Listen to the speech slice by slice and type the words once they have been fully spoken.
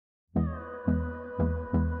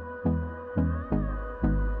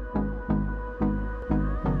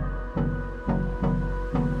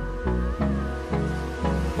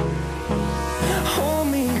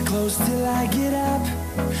close till I get up.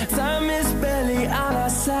 Time is barely on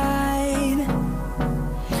our side.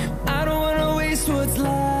 I don't wanna waste what's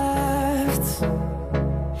left.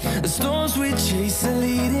 The storms we chase are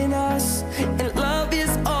leading us, and love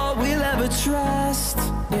is all we'll ever trust.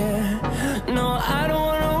 Yeah, no, I don't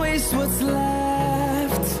wanna waste what's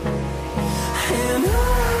left. And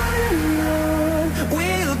on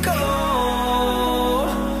we'll go,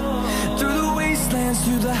 through the wastelands,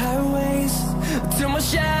 through the highways, till my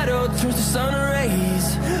shadow turns to sun rays.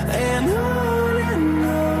 And on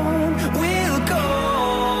we'll go,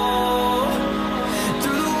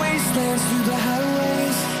 through the wastelands, through the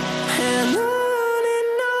highways, and on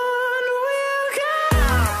we'll go.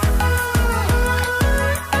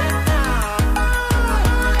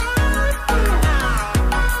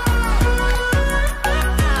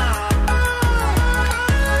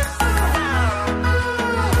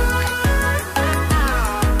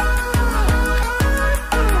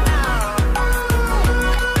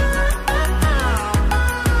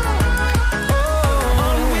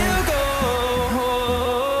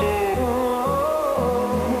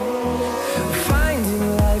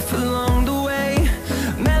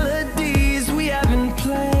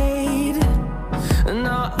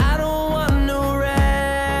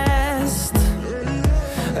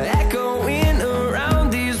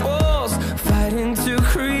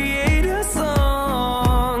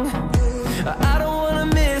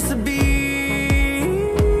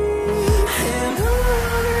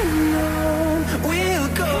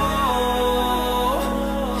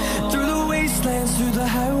 Through the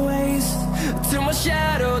highways, till my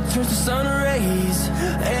shadow turns to sun rays.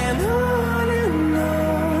 And on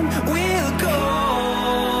we'll go,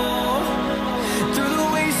 through the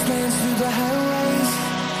wastelands, through the highways,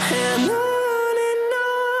 and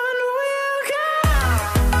on we'll go.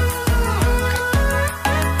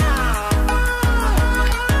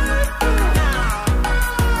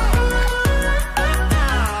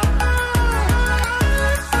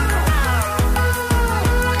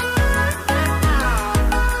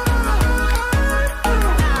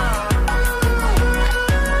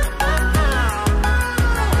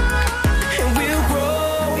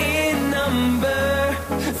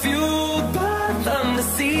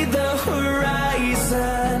 See the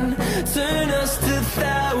horizon, turn us to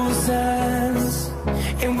thousands,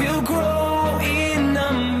 and we'll grow in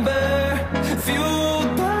number, fueled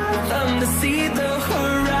by them to see the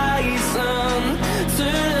horizon,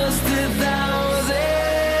 turn us to thousands.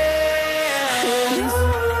 And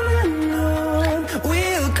on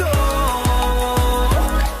we'll go,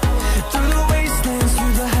 through the wastelands,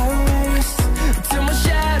 through the highways, till my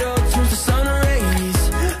shadow turns to sun rays.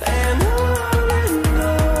 And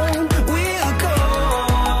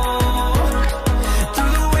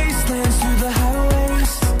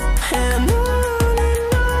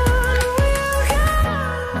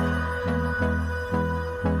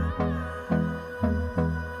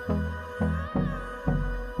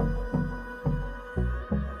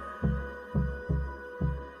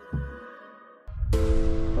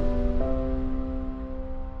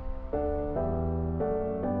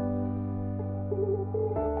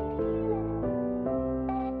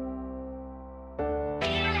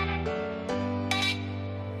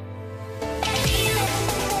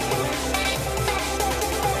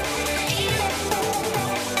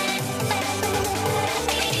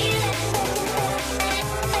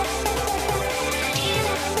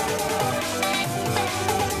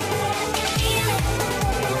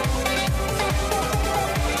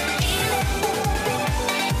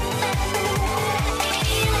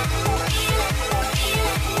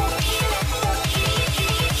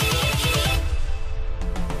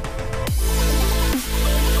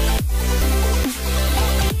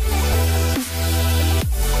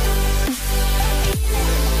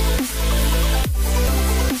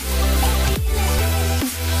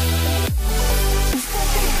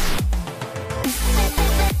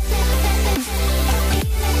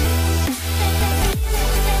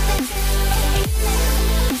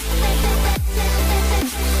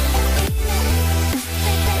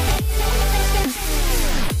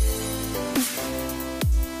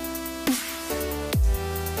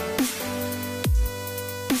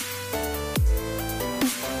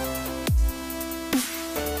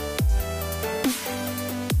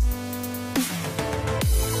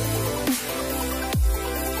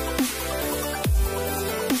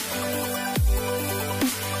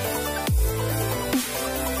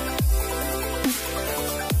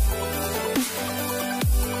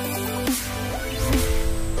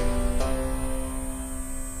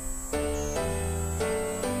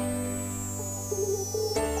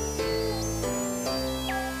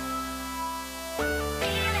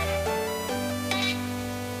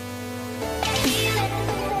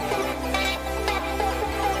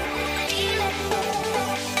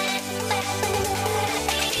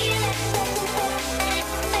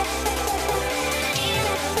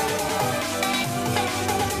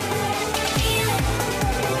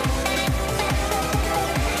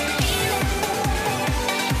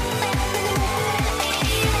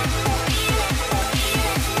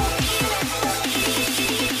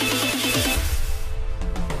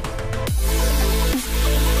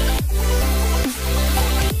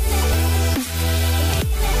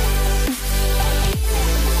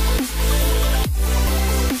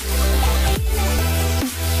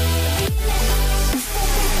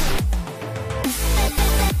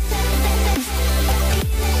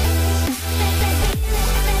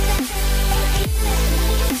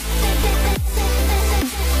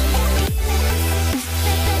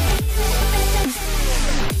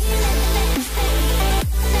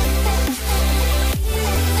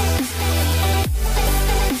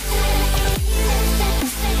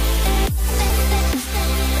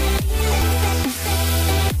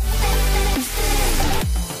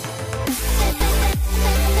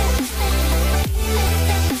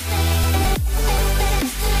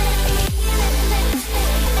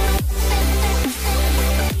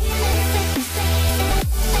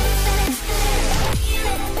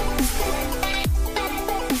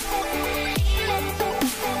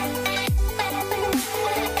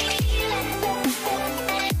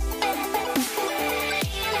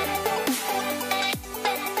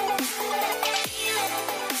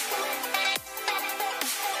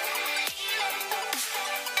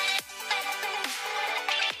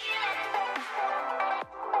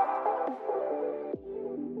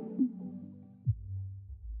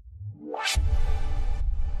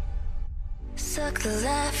the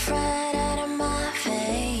life right out of my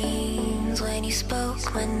veins when you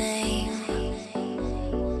spoke my name.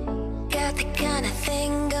 Got the kind of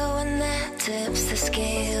thing going that tips the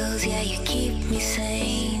scales. Yeah, you keep me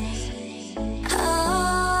sane.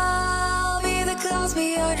 I'll be the clouds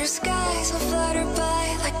beyond your skies. I'll flutter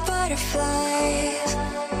by like butterflies.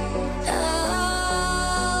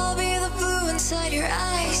 I'll be the blue inside your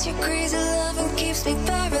eyes. Your crazy loving keeps me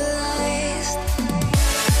paralyzed.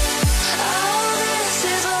 Oh, this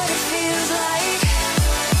is what it feels like.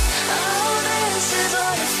 Oh, this is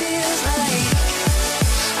what it feels like.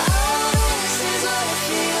 Oh, this is what it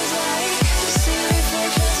feels like to see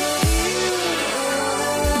reflections of you all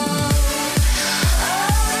around.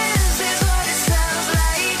 Oh, this is what it sounds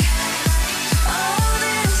like. Oh,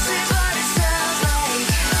 this is what it sounds like.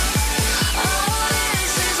 Oh,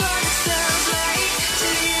 this is what it sounds like to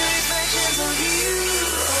hear reflections of you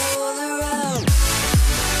all around.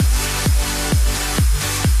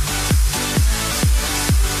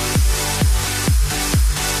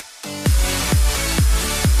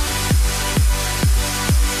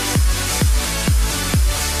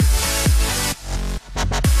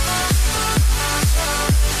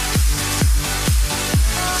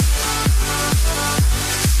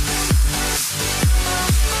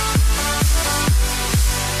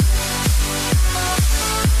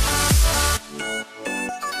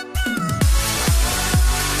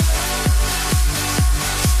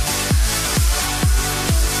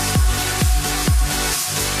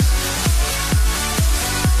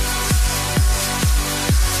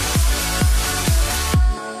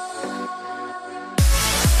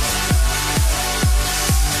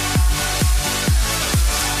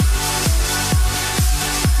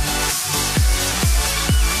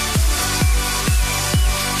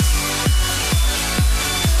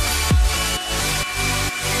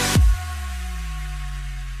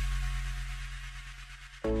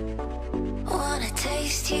 Wanna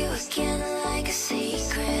taste you again like a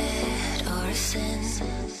secret or a sin.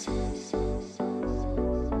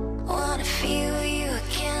 Wanna feel you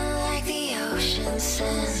again like the ocean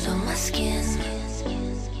sand on my skin.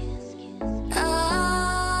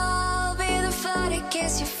 I'll be the fight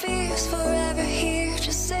against your fears, forever here,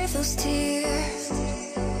 just save those tears.